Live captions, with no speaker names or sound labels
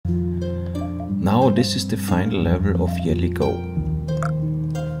Now this is the final level of Yelly Go.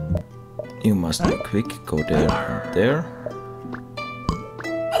 You must be quick, go there and there.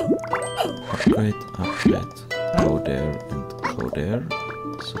 Upgrade, upgrade, go there and go there.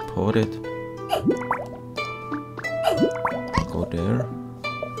 Support it. Go there.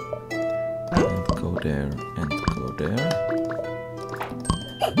 And go there and go there.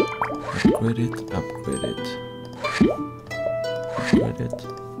 Upgrade it, upgrade it. Upgrade it.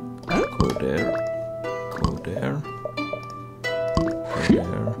 Go there. Go there. Go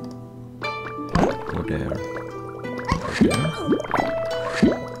there. Go there. Go there.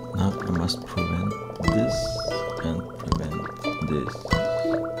 Now I must prevent this and prevent this.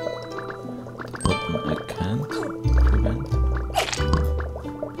 The button I can't prevent.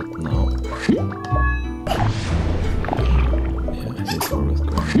 But now, yeah, it is always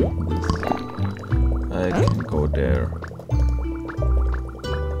going like this. I can go there.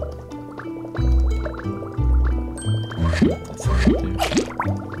 That's right there.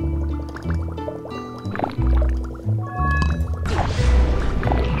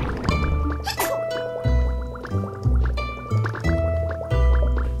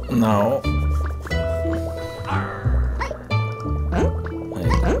 Now I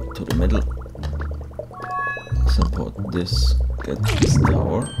go to the middle, support this, get this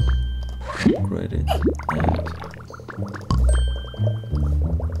tower, upgrade it,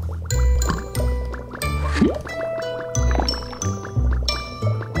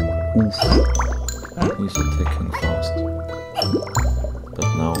 and he's attacking fast, but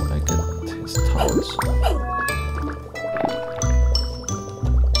now I get his towers.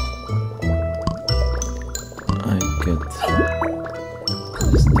 Get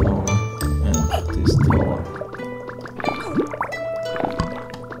this tower and this tower,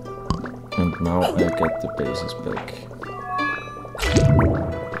 and now I get the bases back.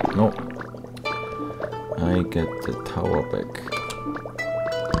 No, I get the tower back.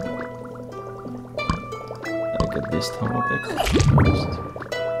 I get this tower back first.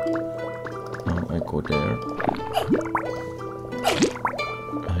 Now I go there.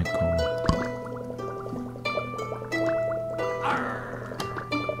 I go.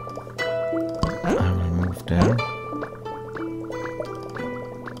 There,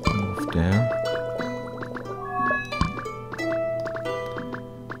 move there,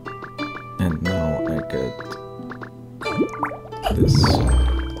 and now I get this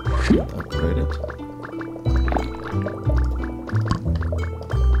and upgrade it.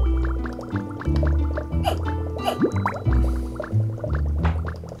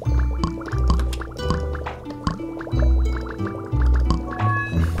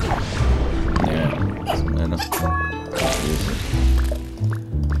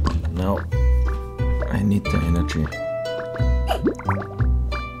 Now I need the energy,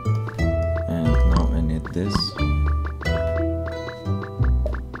 and now I need this,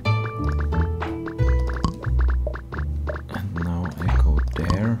 and now I go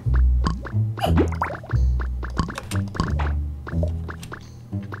there,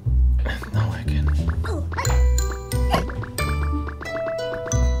 and now I can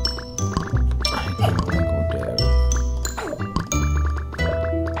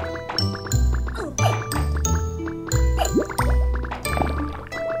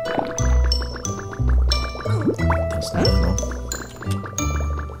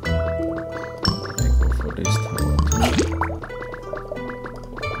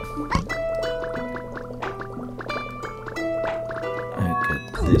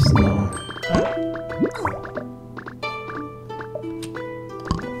this now.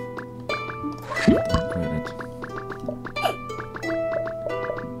 Upgrade it.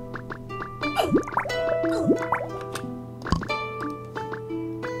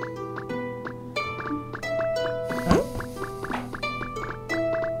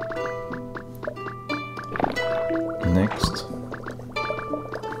 Next,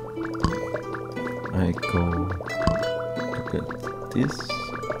 I go to get this.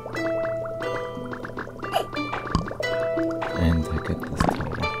 And I get this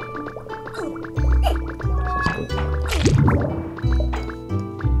tower. This is good.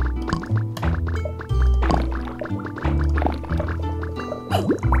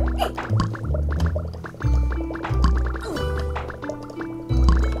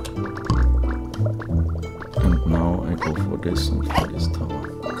 And now I go for this and for this tower.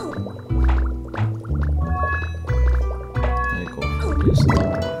 I go for this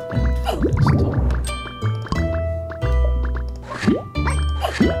tower and for this tower.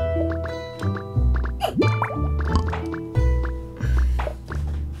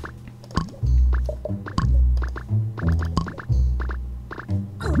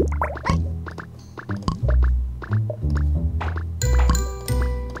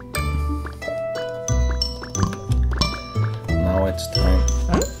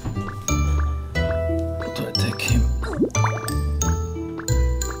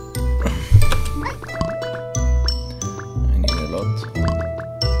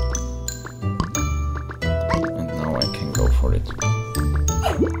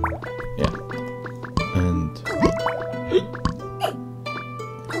 and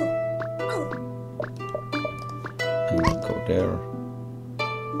go there,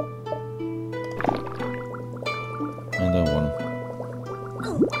 and I won.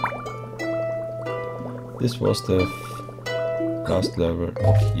 This was the last level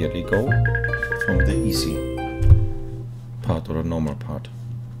of Yearly Go from the easy part or the normal part.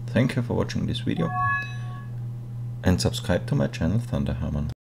 Thank you for watching this video and subscribe to my channel ThunderHermann.